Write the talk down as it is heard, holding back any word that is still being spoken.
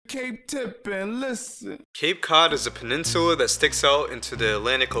Cape Tip and listen. Cape Cod is a peninsula that sticks out into the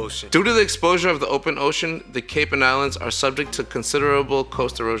Atlantic Ocean. Due to the exposure of the open ocean, the Cape and Islands are subject to considerable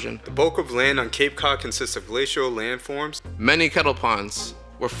coast erosion. The bulk of land on Cape Cod consists of glacial landforms. Many kettle ponds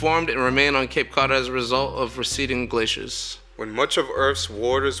were formed and remain on Cape Cod as a result of receding glaciers. When much of Earth's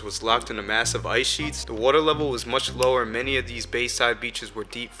waters was locked into massive ice sheets, the water level was much lower and many of these bayside beaches were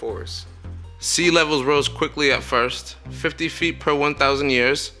deep forests. Sea levels rose quickly at first, 50 feet per 1,000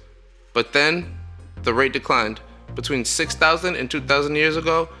 years, but then the rate declined. Between 6,000 and 2,000 years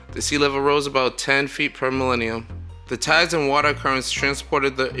ago, the sea level rose about 10 feet per millennium. The tides and water currents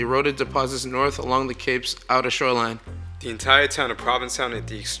transported the eroded deposits north along the Cape's outer shoreline. The entire town of Provincetown at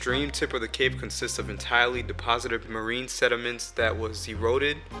the extreme tip of the Cape consists of entirely deposited marine sediments that was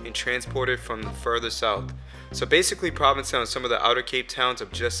eroded and transported from further south. So basically Provincetown and some of the outer Cape towns are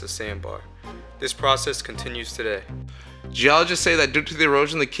just a sandbar. This process continues today. Geologists say that due to the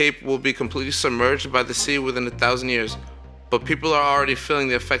erosion, the Cape will be completely submerged by the sea within 1,000 years, but people are already feeling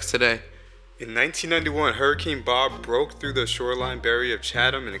the effects today. In 1991, Hurricane Bob broke through the shoreline barrier of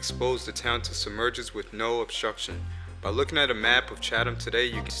Chatham and exposed the town to submergence with no obstruction. By looking at a map of Chatham today,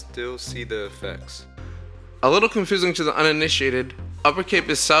 you can still see the effects. A little confusing to the uninitiated, Upper Cape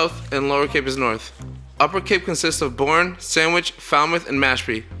is south and Lower Cape is north. Upper Cape consists of Bourne, Sandwich, Falmouth, and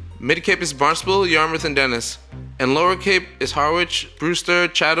Mashpee. Mid Cape is Barnstable, Yarmouth, and Dennis. And Lower Cape is Harwich, Brewster,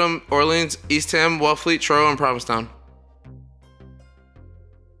 Chatham, Orleans, Eastham, Wellfleet, Truro, and Provincetown.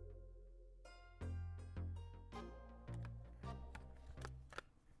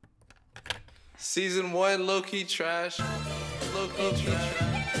 Season 1, low-key trash. Low-key trash.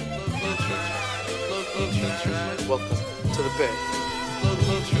 Low-key trash. Low-key trash. Welcome to the bay.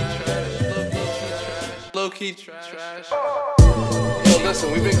 Low-key trash. Low-key trash. Yo,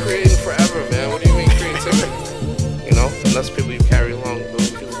 listen, we've been creating forever, man. What do you mean creativity? You know, and that's people you carry along.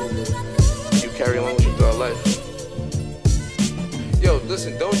 Those people you carry along with you throughout life. Yo,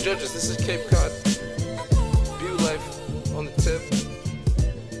 listen, don't judge us. This is Cape Cod. View life on the tip.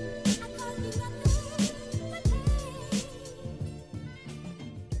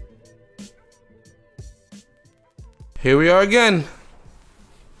 Here we are again.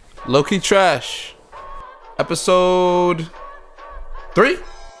 Low-key Trash. Episode 3.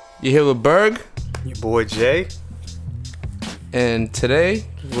 You here with Berg. Your boy Jay. And today,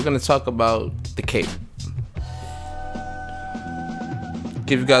 we're going to talk about the Cape.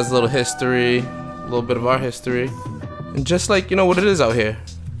 Give you guys a little history, a little bit of our history. And just like, you know, what it is out here.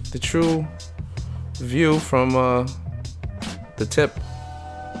 The true view from the tip.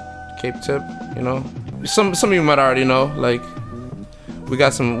 Cape tip, you know. Some of you might already know, like, we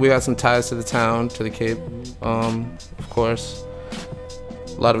got some ties to the town, to the Cape. Of course.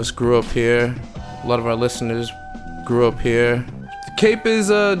 A lot of us grew up here. A lot of our listeners grew up here. The Cape is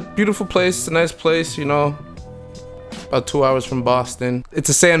a beautiful place. It's a nice place, you know. About 2 hours from Boston. It's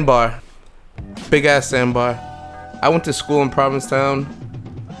a sandbar. Big ass sandbar. I went to school in Provincetown.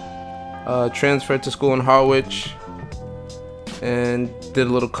 Transferred to school in Harwich. And did a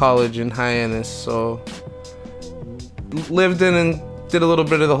little college in Hyannis. So lived in and did a little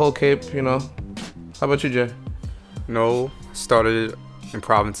bit of the whole Cape, you know. How about you, Jay? No, started in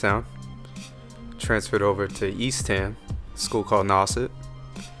Provincetown. Transferred over to Eastham, a school called Nauset.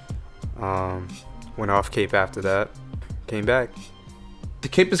 Went off Cape after that. Came back. The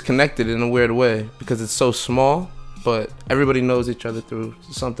Cape is connected in a weird way because it's so small, but everybody knows each other through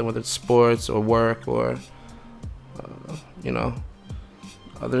something, whether it's sports or work or, you know,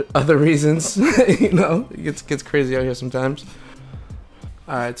 other reasons. You know, it gets crazy out here sometimes.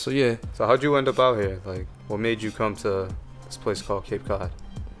 All right, so yeah. So how'd you end up out here? Like, what made you come to this place called Cape Cod?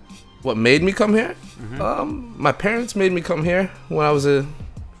 What made me come here? Mm-hmm. My parents made me come here when I was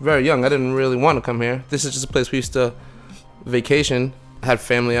very young. I didn't really want to come here. This is just a place we used to vacation. I had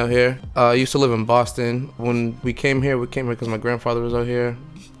family out here. I used to live in Boston. When we came here because my grandfather was out here.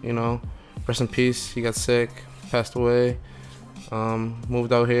 You know, rest in peace. He got sick, passed away.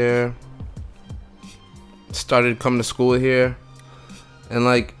 Moved out here. Started coming to school here. And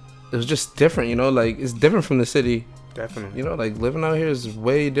like, it was just different, you know, like it's different from the city. Definitely. You know, like living out here is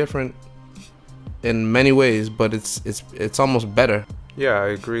way different in many ways, but it's almost better. Yeah, I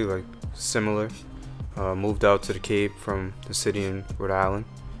agree. Like similar. Moved out to the Cape from the city in Rhode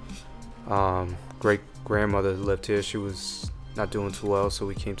Island. Great grandmother lived here. She was not doing too well, so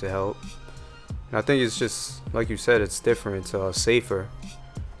we came to help. And I think it's just like you said, it's different. It's safer.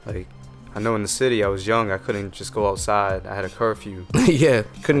 Like I know in the city, I was young. I couldn't just go outside. I had a curfew. Yeah,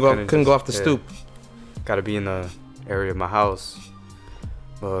 couldn't go off the stoop. Got to be in the area of my house.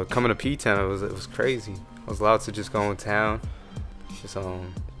 But coming to P-Town, it was crazy. I was allowed to just go in town, just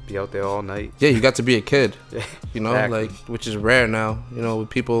be out there all night. Yeah, you got to be a kid. Yeah, You know, exactly. like, which is rare now. You know, with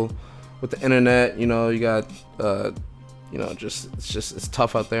people, with the internet. You know, you got, you know, it's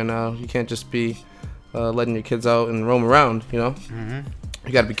tough out there now. You can't just be letting your kids out and roam around. You know.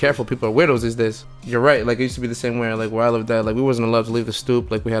 You gotta be careful. People are weirdos these days. You're right. Like, it used to be the same way. Like, where I lived at, like, we wasn't allowed to leave the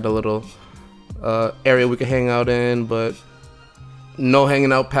stoop. Like, we had a little area we could hang out in, but no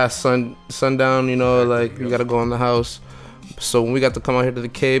hanging out past sundown. You know, like, you gotta go in the house. So when we got to come out here to the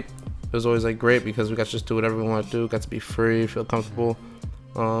Cape, it was always like great because we got to just do whatever we want to do. Got to be free, feel comfortable.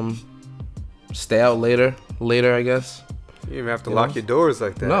 Stay out later, I guess. You didn't even have to lock your doors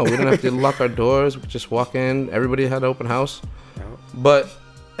like that. No, we didn't have to lock our doors. We could just walk in. Everybody had an open house. Yep. But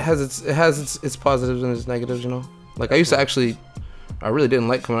it has its positives and its negatives, you know. Like, I used to actually, I really didn't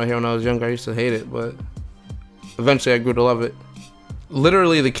like coming out here when I was younger. I used to hate it, but eventually I grew to love it.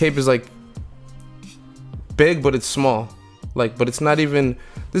 Literally, the Cape is like big, but it's small. Like, but it's not even.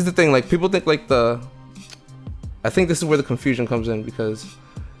 This is the thing. Like, people think like I think this is where the confusion comes in because,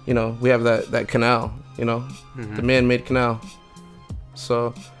 you know, we have that canal, you know, the man-made canal.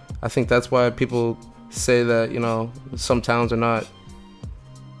 So I think that's why people say that, you know, some towns are not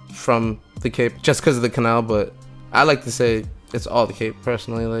from the Cape just because of the canal, but I like to say it's all the Cape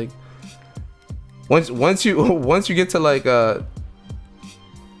personally. Like, once you get to like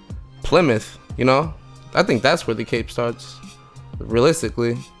Plymouth, you know, I think that's where the Cape starts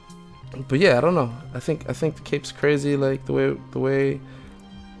realistically. But yeah, I don't know. I think the Cape's crazy. Like, the way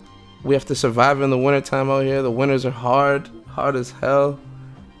we have to survive in the wintertime out here. The winters are hard as hell,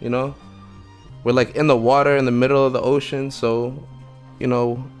 you know. We're like in the water in the middle of the ocean, so, you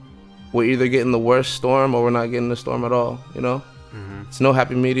know, we're either getting the worst storm or we're not getting the storm at all, you know. It's no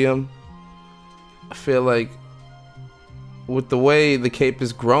happy medium. I feel like with the way the Cape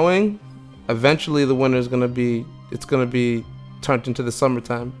is growing, eventually the winter's gonna be turned into the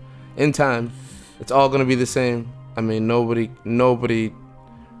summertime. In time, it's all gonna be the same. I mean, nobody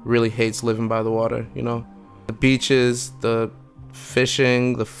really hates living by the water, you know. The beaches, the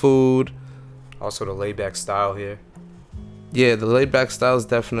fishing, the food. Also, the laid-back style here. Yeah, the laid-back style is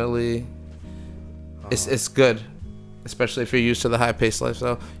definitely it's good, especially if you're used to the high-paced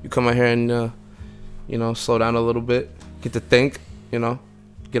lifestyle. You come out here and you know, slow down a little bit, get to think, you know,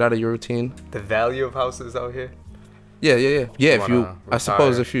 get out of your routine. The value of houses out here. Yeah. If you, I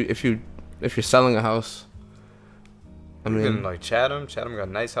suppose, retire. if you're selling a house, I mean, Even like Chatham got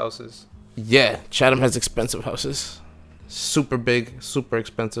nice houses. yeah, Chatham has expensive houses, super big, super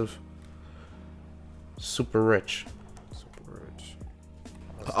expensive, super rich. Super rich.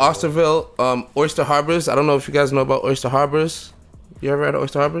 Osterville, Oyster Harbors. I don't know if you guys know about Oyster Harbors. You ever had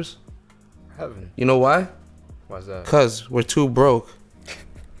Oyster Harbors? I haven't. You know why? Why's that? Cause we're too broke.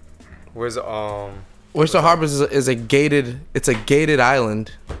 Where's Oyster Harbors is a gated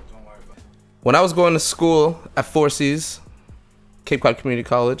island. When I was going to school at Four Seas, Cape Cod Community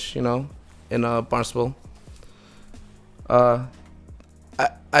College, you know, in Barnstable, I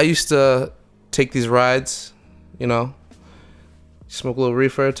used to take these rides, you know, smoke a little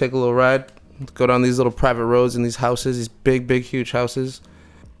reefer, take a little ride, go down these little private roads in these houses, these big, huge houses.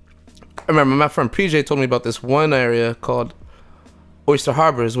 I remember my friend PJ told me about this one area called Oyster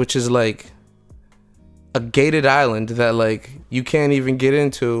Harbors, which is like a gated island that like you can't even get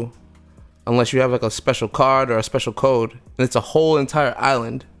into unless you have like a special card or a special code, and it's a whole entire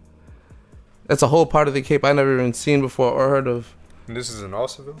island. That's a whole part of the Cape I never even seen before or heard of. And this is in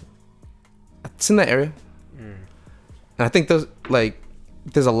Osterville? It's in that area. And I think there's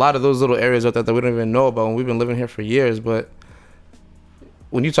a lot of those little areas out there that we don't even know about, and we've been living here for years. But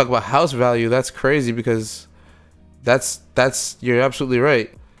when you talk about house value, that's crazy because that's you're absolutely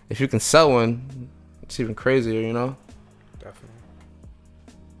right. If you can sell one, it's even crazier, you know? Definitely.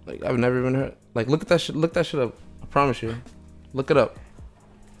 Like, I've never even heard. Like, look that shit up. I promise you. Look it up.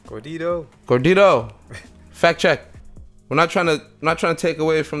 Gordito. Fact check. We're not trying to take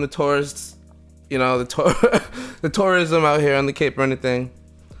away from the tourists, you know, the tourism out here on the Cape or anything.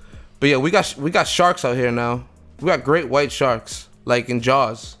 But yeah, we got sharks out here now. We got great white sharks, like in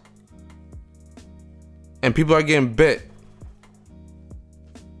Jaws. And people are getting bit.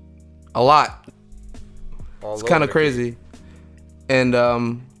 A lot. It's kind of crazy. And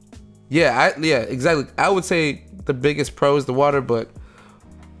yeah, exactly. I would say the biggest pro is the water, but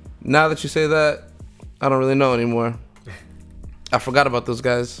now that you say that, I don't really know anymore. I forgot about those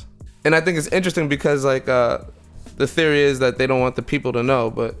guys. And I think it's interesting because like the theory is that they don't want the people to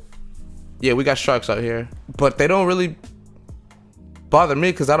know, but yeah, we got sharks out here. But they don't really bother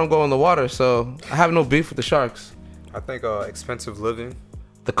me because I don't go in the water, so I have no beef with the sharks. I think expensive living.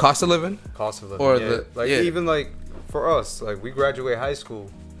 The cost of living? Or Or yeah. the like yeah. even like for us, like we graduate high school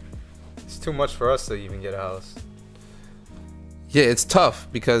It's too much for us to even get a house. Yeah, it's tough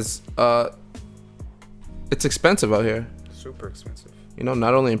because it's expensive out here. Super expensive. You know,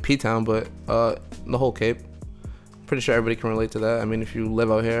 not only in P-Town, but the whole Cape. Pretty sure everybody can relate to that. I mean, if you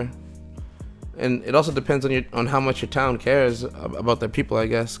live out here. And it also depends on how much your town cares about their people, I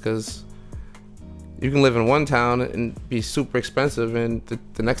guess, because you can live in one town and be super expensive, and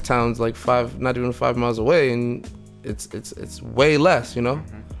the next town's like not even 5 miles away, and it's way less, you know.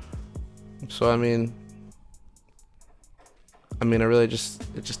 Mm-hmm. So I mean, it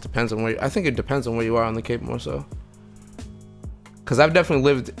just depends on I think it depends on where you are on the Cape more so. Cause I've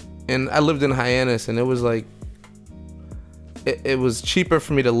definitely I lived in Hyannis, and it was like, it was cheaper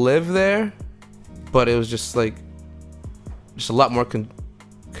for me to live there, but it was just a lot more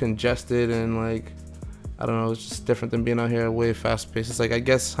congested, and like, I don't know, it's just different than being out here way fast paced. It's like, I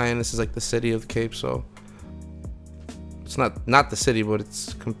guess Hyannis is like the city of the Cape, so it's not the city, but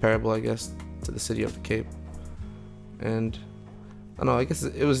it's comparable, I guess, to the city of the Cape. And I don't know, I guess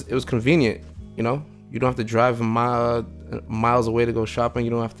it was convenient, you know. You don't have to drive miles away to go shopping.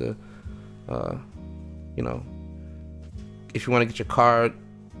 You don't have to, you know, if you want to get your car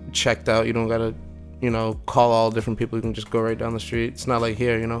checked out, you don't gotta, you know, call all different people. You can just go right down the street. It's not like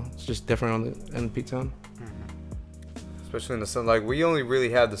here, you know. It's just different on the P-Town. Especially in the summer. Like, we only really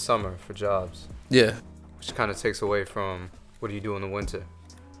had the summer for jobs. Yeah. Which kind of takes away from what do you do in the winter.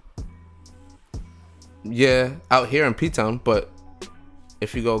 Yeah, out here in P-Town, but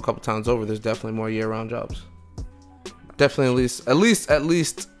if you go a couple towns over, there's definitely more year-round jobs. Definitely, at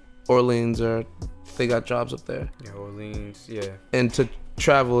least Orleans, or they got jobs up there. Yeah, Orleans, yeah. And to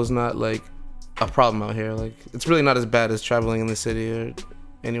travel is not like a problem out here. Like, it's really not as bad as traveling in the city or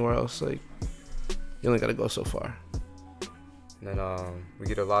anywhere else. Like, you only gotta go so far. And then we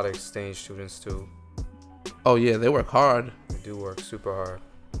get a lot of exchange students too. Oh yeah, they work hard. They do work super hard.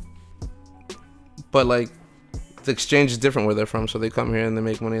 But like, the exchange is different where they're from, so they come here and they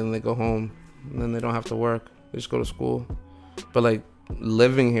make money and they go home, and then they don't have to work. They just go to school. But like,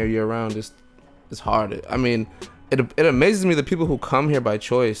 living here year round is hard. I mean, it amazes me the people who come here by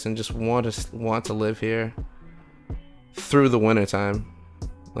choice and just want to live here through the winter time.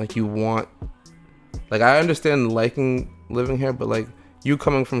 Like, I understand liking living here, but like, you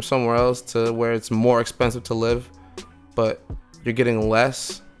coming from somewhere else to where it's more expensive to live, but you're getting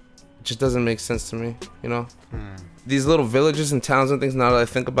less, it just doesn't make sense to me, you know? These little villages and towns and things, now that I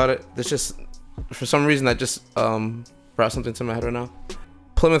think about it, there's just, for some reason, that just brought something to my head right now.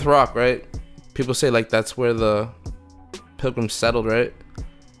 Plymouth Rock, right? People say like that's where the Pilgrims settled, right?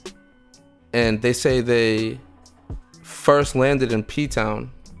 And they say they first landed in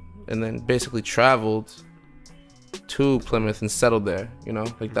P-Town and then basically traveled to Plymouth and settled there, you know?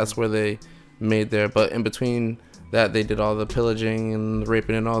 Like, that's where they made their, but in between that, they did all the pillaging and the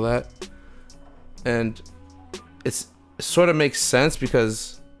raping and all that. And it sort of makes sense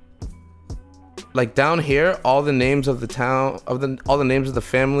because, like, down here, all the names of the town, all the names of the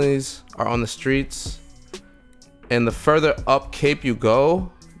families are on the streets. And the further up Cape you go,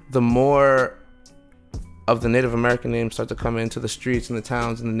 the more of the Native American names start to come into the streets and the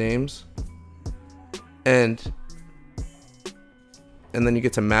towns and the names. And then you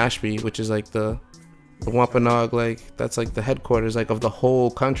get to Mashpee, which is like the Wampanoag, like, that's like the headquarters, like, of the whole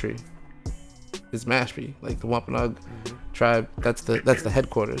country is Mashpee. Like, the Wampanoag tribe, that's the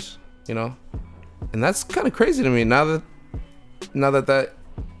headquarters, you know? And that's kind of crazy to me now that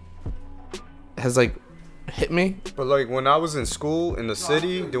has like hit me. But like, when I was in school in the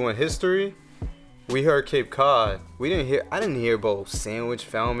city doing history, we heard Cape Cod. I didn't hear about Sandwich,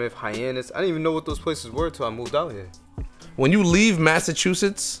 Falmouth, Hyannis. I didn't even know what those places were till I moved out here. When you leave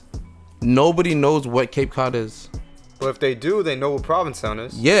Massachusetts, nobody knows what Cape Cod is. But if they do, they know what Provincetown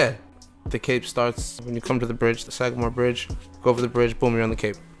is. Yeah. The Cape starts when you come to the bridge, the Sagamore Bridge. Go over the bridge, boom, you're on the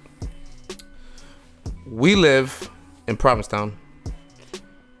Cape. We live in Provincetown.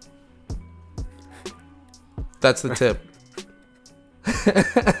 That's the tip.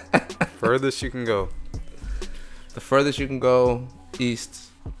 Furthest you can go. The furthest you can go east,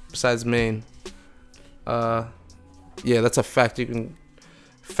 besides Maine. Yeah, that's a fact. You can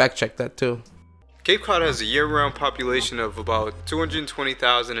fact check that too. Cape Cod has a year-round population of about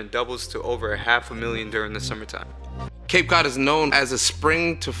 220,000 and doubles to over 500,000 during the summertime. Cape Cod is known as a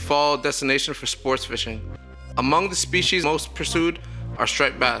spring to fall destination for sports fishing. Among the species most pursued are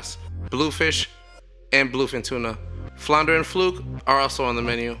striped bass, bluefish, and bluefin tuna. Flounder and fluke are also on the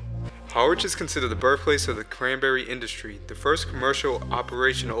menu. Harwich is considered the birthplace of the cranberry industry. The first commercial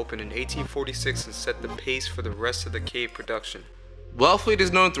operation opened in 1846 and set the pace for the rest of the Cape production. Wellfleet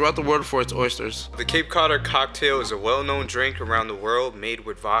is known throughout the world for its oysters. The Cape Codder cocktail is a well-known drink around the world made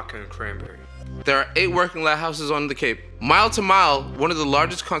with vodka and cranberry. There are 8 working lighthouses on the Cape. Mile to mile, one of the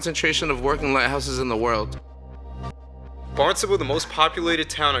largest concentration of working lighthouses in the world. Barnstable, the most populated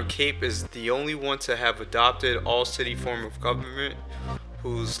town on Cape, is the only one to have adopted all-city form of government,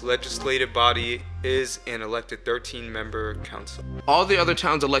 whose legislative body is an elected 13-member council. All the other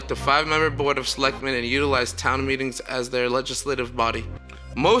towns elect a 5-member board of selectmen and utilize town meetings as their legislative body.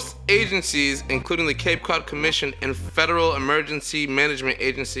 Most agencies, including the Cape Cod Commission and Federal Emergency Management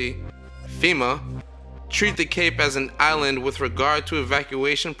Agency, FEMA, treat the Cape as an island with regard to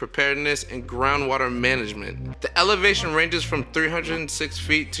evacuation, preparedness, and groundwater management. The elevation ranges from 306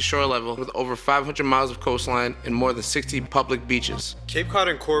 feet to shore level, with over 500 miles of coastline and more than 60 public beaches. Cape Cod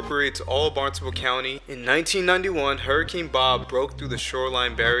incorporates all of Barnstable County. In 1991, Hurricane Bob broke through the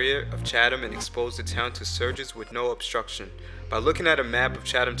shoreline barrier of Chatham and exposed the town to surges with no obstruction. By looking at a map of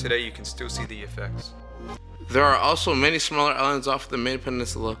Chatham today, you can still see the effects. There are also many smaller islands off the main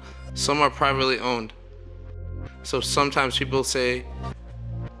peninsula. Some are privately owned. So sometimes people say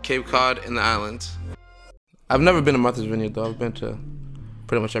Cape Cod and the islands. I've never been to Martha's Vineyard though. I've been to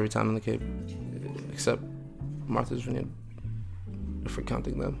pretty much every town on the Cape, except Martha's Vineyard, if we're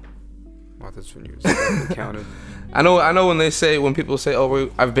counting them. Martha's Vineyard is counted. I know when people say,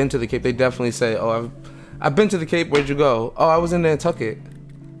 "Oh, I've been to the Cape," they definitely say, "Oh, I've been to the Cape. Where'd you go?" "Oh, I was in Nantucket."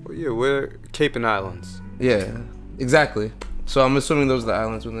 Well, yeah, we're Cape and Islands. Yeah, exactly. So I'm assuming those are the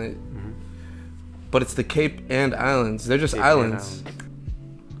islands when they. But it's the Cape and Islands. They're just islands.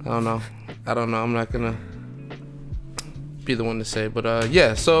 I don't know. I'm not gonna be the one to say. But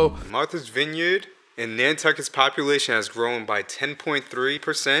yeah, so Martha's Vineyard and Nantucket's population has grown by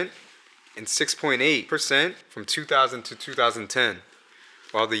 10.3% and 6.8% from 2000 to 2010,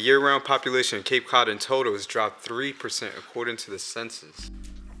 while the year-round population of Cape Cod in total has dropped 3% according to the census.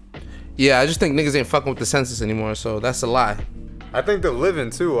 yeah, I just think niggas ain't fucking with the census anymore. So that's a lie. I think the living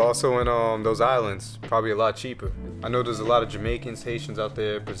too, also in those islands, probably a lot cheaper. I know there's a lot of Jamaicans, Haitians out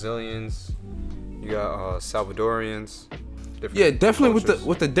there, Brazilians. You got Salvadorians. Yeah, definitely cultures.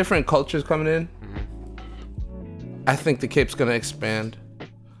 with the different cultures coming in. I think the Cape's gonna expand,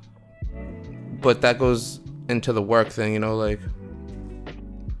 but that goes into the work thing, you know, like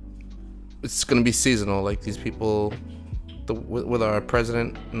it's gonna be seasonal. Like these people, with our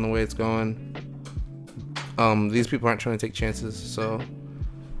president and the way it's going. These people aren't trying to take chances, so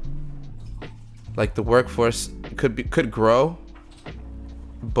like the workforce could grow,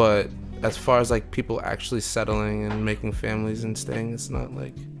 but as far as like people actually settling and making families and staying, it's not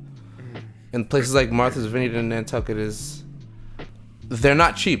like. And places like Martha's Vineyard and Nantucket they're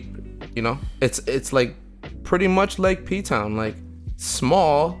not cheap, you know. It's like pretty much like P-Town, like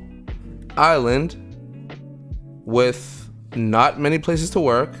small island with not many places to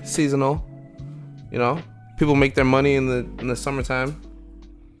work, seasonal, you know. People make their money in the summertime,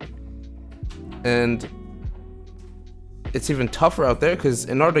 and it's even tougher out there because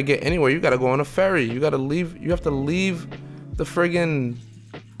in order to get anywhere, you gotta go on a ferry. You have to leave the friggin'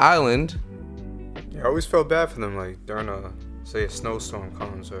 island. Yeah, I always felt bad for them, like during say a snowstorm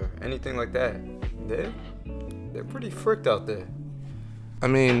comes or anything like that. They're pretty fricked out there. I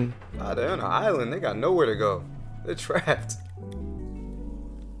mean, They're on an island. They got nowhere to go. They're trapped.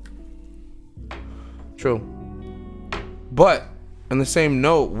 true. But on the same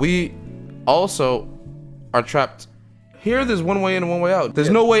note, we also are trapped. Here, there's one way in and one way out.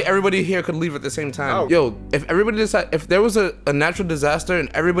 There's no way everybody here could leave at the same time. Oh. Yo, if there was a natural disaster and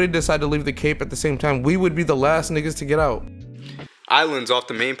everybody decided to leave the Cape at the same time, we would be the last niggas to get out. Islands off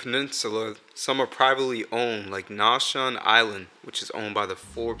the main peninsula, some are privately owned, like Nashon Island, which is owned by the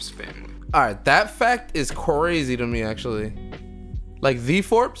Forbes family. All right, that fact is crazy to me, actually. Like the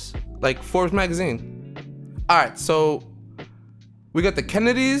Forbes? Like Forbes magazine. All right, so we got the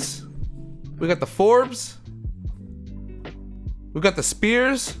Kennedys, we got the Forbes, we got the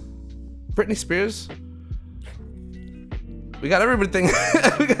Spears, Britney Spears. We got everything.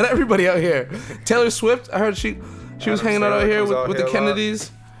 We got everybody out here. Taylor Swift, I heard she was hanging out here with the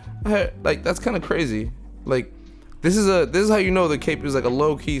Kennedys. I heard, like, that's kind of crazy. Like, this is how you know the Cape is like a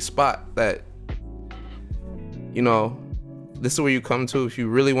low key spot that, you know, this is where you come to if you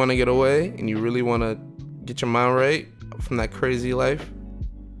really want to get away and you really want to get your mind right from that crazy life.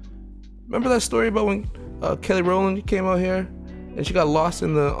 Remember that story about when Kelly Rowland came out here and she got lost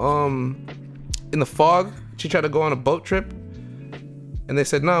in the fog? She tried to go on a boat trip and they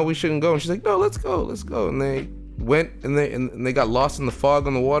said, no, we shouldn't go. And she's like, no, let's go. And they went and they got lost in the fog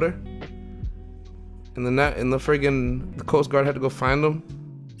on the water. And then the Coast Guard had to go find them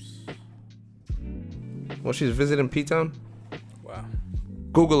while she's visiting P-Town. Wow.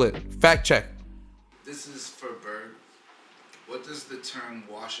 Google it. Fact check. This is for Berg. What does the term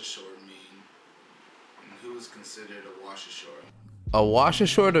washashore mean? And who is considered a washashore? A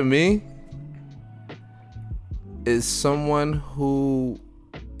washashore to me is someone who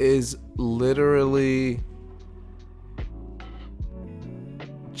is literally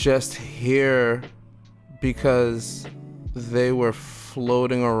just here because they were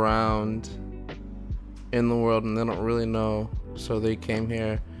floating around in the world and they don't really know, so they came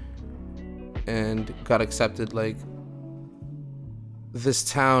here and got accepted. Like, this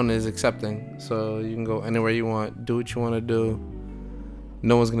town is accepting, so you can go anywhere you want, do what you want to do,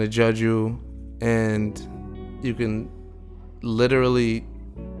 no one's gonna judge you, and you can literally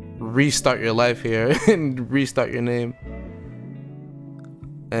restart your life here and restart your name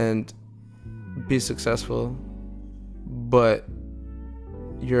and be successful. But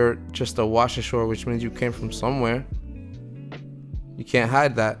you're just a wash ashore, which means you came from somewhere. You can't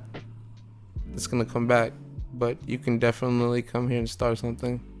hide that. It's gonna come back, but you can definitely come here and start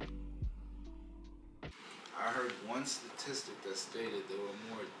something. I heard one statistic that stated there were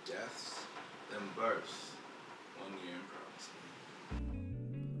more deaths than births 1 year in Provincetown.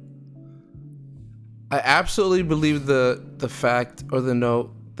 I absolutely believe the fact or the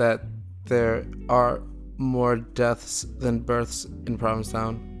note that there are more deaths than births in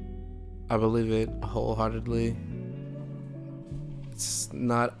Provincetown. I believe it wholeheartedly. It's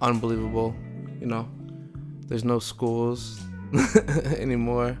not unbelievable, you know. There's no schools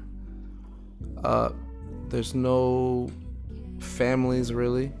anymore. There's no families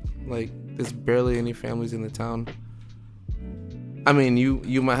really. Like, there's barely any families in the town. I mean,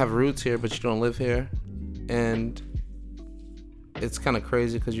 you might have roots here, but you don't live here, and it's kind of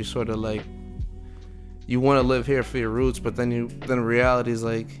crazy because you sort of like, you want to live here for your roots, but then reality is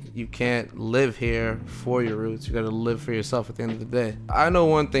like, you can't live here for your roots. You got to live for yourself at the end of the day. I know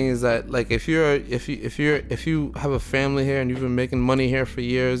one thing is that, like, if you have a family here and you've been making money here for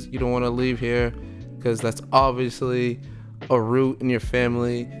years, you don't want to leave here because that's obviously a root in your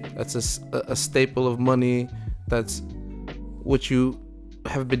family. That's a staple of money. That's what you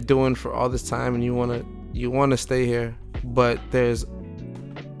have been doing for all this time, and you want to stay here. But there's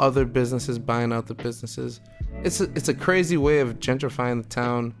other businesses buying out the businesses. It's a crazy way of gentrifying the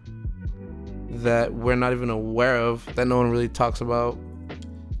town that we're not even aware of, that no one really talks about.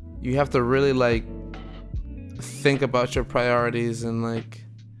 You have to really like think about your priorities, and like,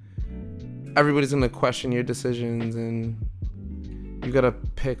 everybody's gonna question your decisions, and you gotta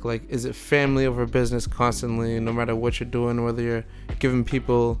pick, like, is it family over business constantly, no matter what you're doing, whether you're giving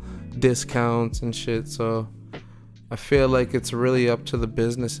people discounts and shit. So I feel like it's really up to the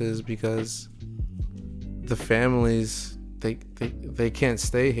businesses, because the families, they can't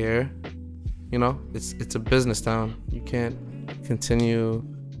stay here. You know, it's a business town. You can't continue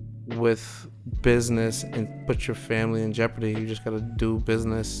with business and put your family in jeopardy. You just gotta do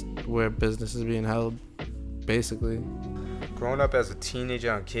business where business is being held, basically. Growing up as a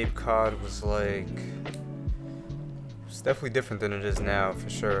teenager on Cape Cod was like, it's definitely different than it is now, for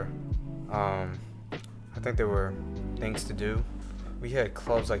sure. I think there were things to do. We had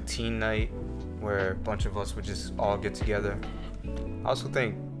clubs like Teen Night, where a bunch of us would just all get together. I also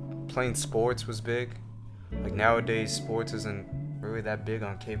think playing sports was big. Like, nowadays, sports isn't really that big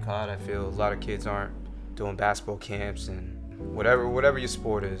on Cape Cod. I feel a lot of kids aren't doing basketball camps and whatever your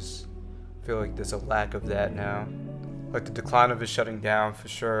sport is. I feel like there's a lack of that now. Like, the decline of it shutting down for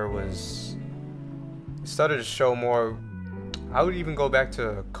sure was, it started to show more. I would even go back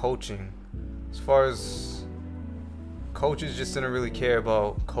to coaching. As far as coaches just didn't really care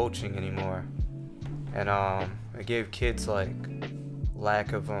about coaching anymore. And it gave kids like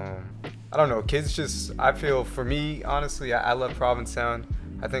lack of I don't know, kids just, I feel, for me, honestly, I love Provincetown.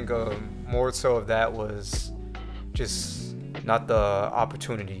 I think more so of that was just not the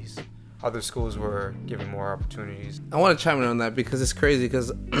opportunities. Other schools were giving more opportunities. I want to chime in on that because it's crazy,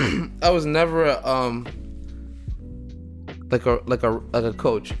 because I was never a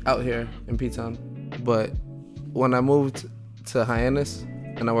coach out here in P-Town. But when I moved to Hyannis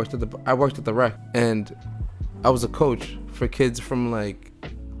and I worked at the rec, and I was a coach for kids from like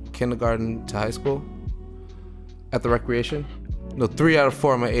kindergarten to high school at the recreation. 3 out of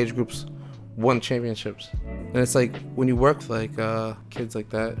 4 of my age groups won championships. And it's like, when you work with like kids like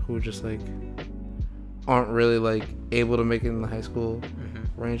that who just like aren't really like able to make it in the high school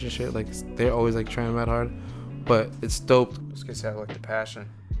range and shit, like they're always like trying mad hard, but it's dope. Those kids have like the passion.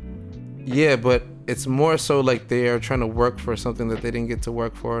 Yeah, but it's more so like they are trying to work for something that they didn't get to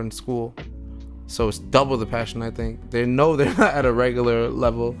work for in school. So it's double the passion, I think. They know they're not at a regular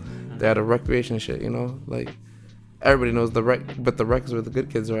level. They're at a recreation shit, you know? Like, everybody knows but the rec is where the good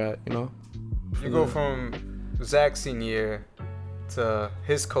kids are at, you know. You go from Zach's senior year to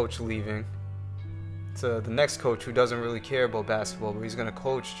his coach leaving to the next coach who doesn't really care about basketball, but he's gonna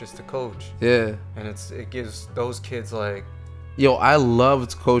coach just to coach. Yeah. And it gives those kids like. Yo, I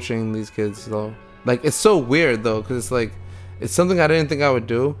loved coaching these kids though. Like, it's so weird though, cause it's like, it's something I didn't think I would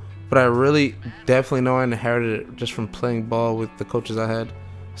do, but I really definitely know I inherited it just from playing ball with the coaches I had.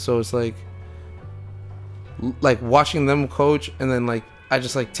 So it's like watching them coach, and then like I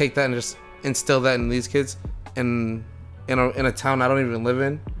just like take that and just instill that in these kids, and in a town I don't even live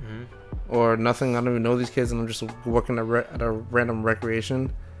in, or nothing. I don't even know these kids, and I'm just working at a random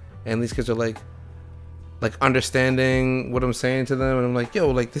recreation, and these kids are like understanding what I'm saying to them, and I'm like,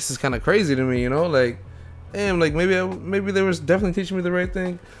 yo, like this is kind of crazy to me, you know, like, damn, like maybe they was definitely teaching me the right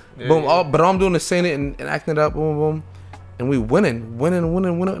thing. Yeah, boom, yeah. But all I'm doing is saying it and acting it up, boom, boom, and we winning,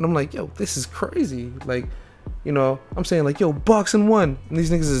 and I'm like, yo, this is crazy, like. You know, I'm saying like, yo, Bucks and one, and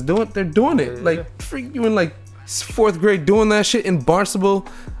these niggas they're doing it. Yeah, like, freak, you in like 4th grade doing that shit in Barnstable.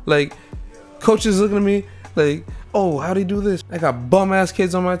 Like, coaches looking at me like, oh, how do you do this? I got bum ass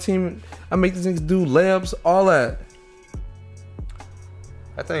kids on my team. I make these niggas do layups, all that.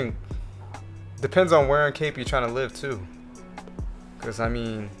 I think depends on where in Cape you're trying to live too. Cause I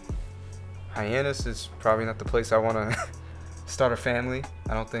mean, Hyannis is probably not the place I want to start a family.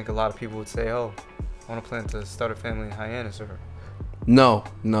 I don't think a lot of people would say, oh, I want to plan to start a family in Hyannis or. No,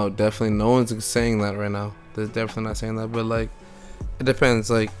 definitely no one's saying that right now. They're definitely not saying that, but like, it depends.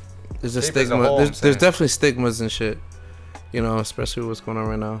 Like, there's a stigma. There's definitely stigmas and shit. You know, especially what's going on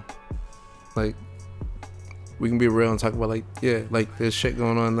right now. Like, we can be real and talk about like, yeah, like there's shit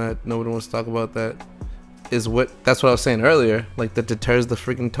going on that nobody wants to talk about. That's what I was saying earlier. Like, that deters the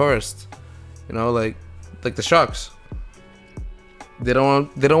freaking tourists. You know, like the sharks. They don't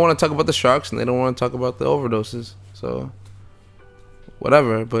want to talk about the sharks, and they don't want to talk about the overdoses. So,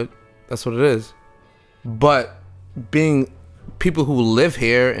 whatever, but that's what it is. But being people who live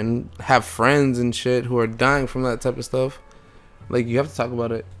here and have friends and shit who are dying from that type of stuff, like, you have to talk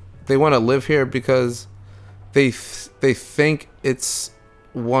about it. They want to live here because they think it's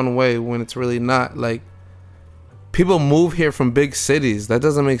one way when it's really not. Like, people move here from big cities. That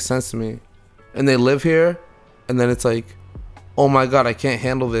doesn't make sense to me. And they live here, and then it's like, oh my God, I can't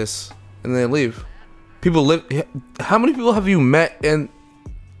handle this, and they leave. People live. How many people have you met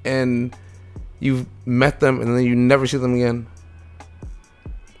and you've met them and then you never see them again?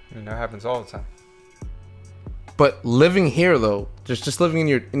 I mean, that happens all the time. But living here though, just living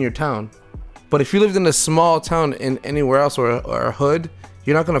in your town. But if you lived in a small town in anywhere else or a hood,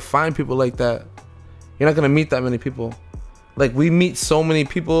 you're not gonna find people like that. You're not gonna meet that many people. Like, we meet so many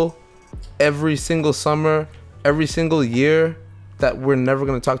people every single summer, every single year, that we're never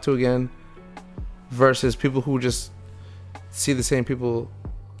going to talk to again, versus people who just see the same people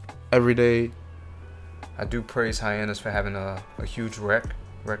every day. I do praise Hyannis for having a huge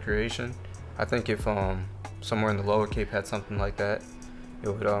recreation. I think if somewhere in the Lower Cape had something like that, it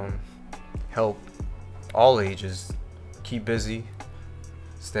would help all ages keep busy,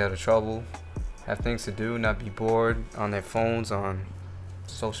 stay out of trouble, have things to do, not be bored on their phones, on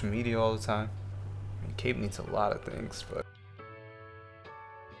social media all the time. I mean, Cape needs a lot of things, but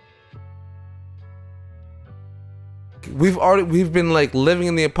we've been like living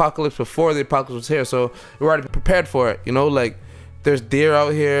in the apocalypse before the apocalypse was here, so we're already prepared for it, you know. Like, there's deer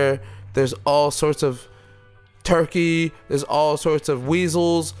out here, there's all sorts of turkey, there's all sorts of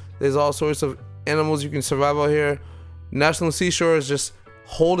weasels, there's all sorts of animals you can survive out here. National Seashore is just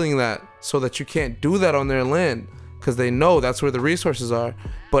holding that so that you can't do that on their land, because they know that's where the resources are.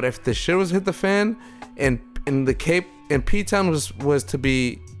 But if the shit was hit the fan, and in the Cape and P-Town was to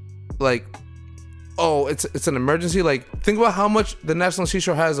be like, oh, it's an emergency. Like, think about how much the National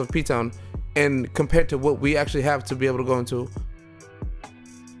Seashore has of P-Town, and compared to what we actually have to be able to go into.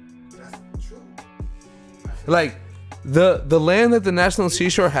 That's true. Like, the land that the National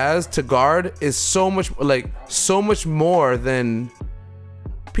Seashore has to guard is so much more than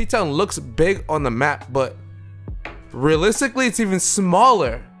P-Town. Looks big on the map, but realistically it's even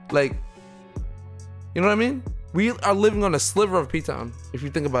smaller. Like, you know what I mean? We are living on a sliver of P-Town, if you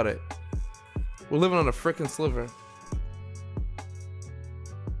think about it. We're living on a freaking sliver.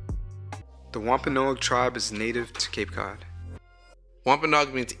 the Wampanoag tribe is native to Cape Cod.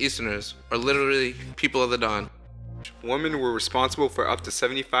 Wampanoag means Easterners, or literally people of the dawn. Women were responsible for up to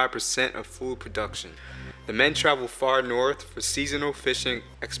 75% of food production. The men traveled far north for seasonal fishing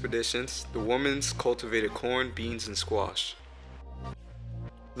expeditions. The women cultivated corn, beans, and squash.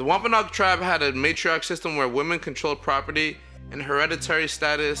 The Wampanoag tribe had a matriarch system where women controlled property and hereditary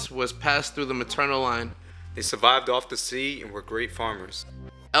status was passed through the maternal line. They survived off the sea and were great farmers.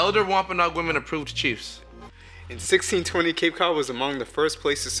 Elder Wampanoag women approved chiefs. In 1620, Cape Cod was among the first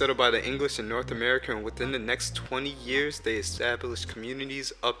places settled by the English in North America, and within the next 20 years, they established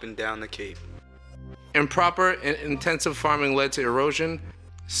communities up and down the Cape. Improper and intensive farming led to erosion.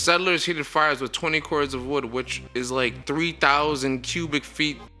 Settlers heated fires with 20 cords of wood, which is like 3,000 cubic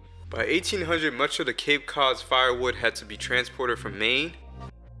feet. By 1800, much of the Cape Cod's firewood had to be transported from Maine.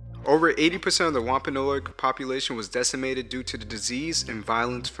 Over 80% of the Wampanoag population was decimated due to the disease and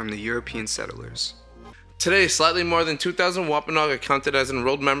violence from the European settlers. Today, slightly more than 2,000 Wampanoag are counted as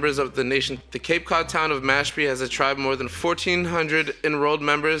enrolled members of the nation. The Cape Cod town of Mashpee has a tribe more than 1,400 enrolled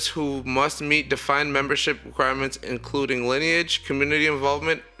members who must meet defined membership requirements, including lineage, community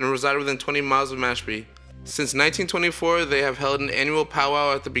involvement, and reside within 20 miles of Mashpee. Since 1924, they have held an annual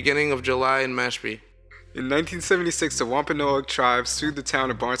powwow at the beginning of July in Mashpee. In 1976, the Wampanoag tribe sued the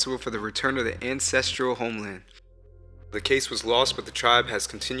town of Barnstable for the return of the ancestral homeland. The case was lost, but the tribe has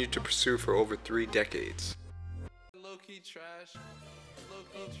continued to pursue for over 3 decades. Low-key trash.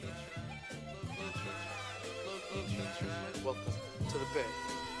 Low-key trash. Low-key trash. Welcome to the bay.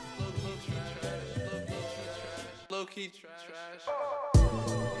 Low-key trash. Low-key trash.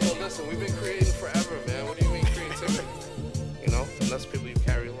 Yo, listen, we've been creating forever, man. What do you mean creativity? You know, unless people you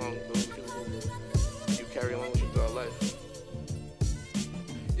carry along, those people you carry along with you throughout life.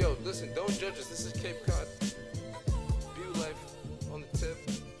 Yo, listen, don't judge us. This is Cape Cod. View life on the tip.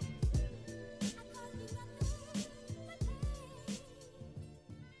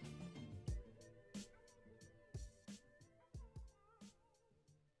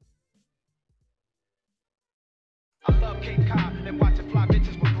 I love Cape Cod and watching fly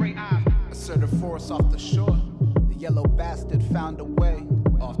bitches with great eyes. Assert a force off the shore. The yellow bastard found a way.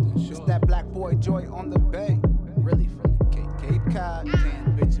 Off the shore. It's that black boy joy on the bay. Really from the Cape Cod.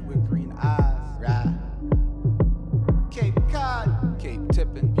 Tan bitch with green eyes. Right. Cape Cod. Cape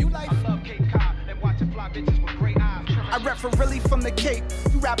tipping. You like? I love Cape Cod and watching fly bitches with great eyes. I rap for really from the Cape.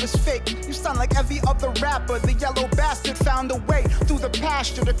 You rappers fake. You sound like every other rapper. The yellow bastard found a way through the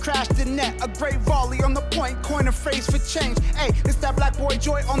pasture to crash the net. A great volley on the point, coin a phrase for change. Hey, it's that black boy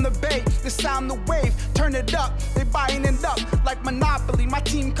joy on the bay. The sound the wave, turn it up. They buying it up like Monopoly. My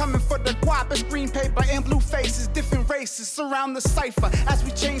team coming for the guap. It's green paper and blue faces. Different races surround the cipher as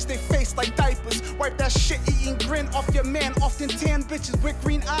we change their face like diapers. Wipe that shit eating grin off your man. Often tan bitches with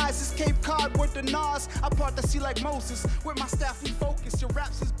green eyes. It's Cape Cod with the Nas. I part the sea like Moses. With my staff we focus. Your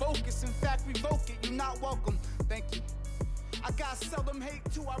raps is bogus. In fact, revoke it. You're not welcome. Thank you. I got seldom hate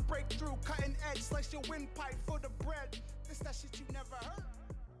too. I break through, cutting edge, slice your windpipe for the bread. This that shit you never heard.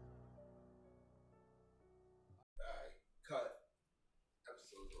 Alright, cut.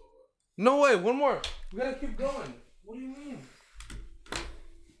 Episode's over. No way, one more. We gotta keep going. What do you mean?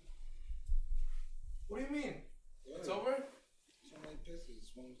 What do you mean? Yeah. It's over? So many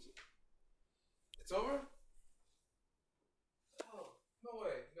pisses. It's over? Oh, no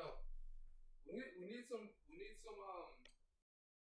way, no. We need some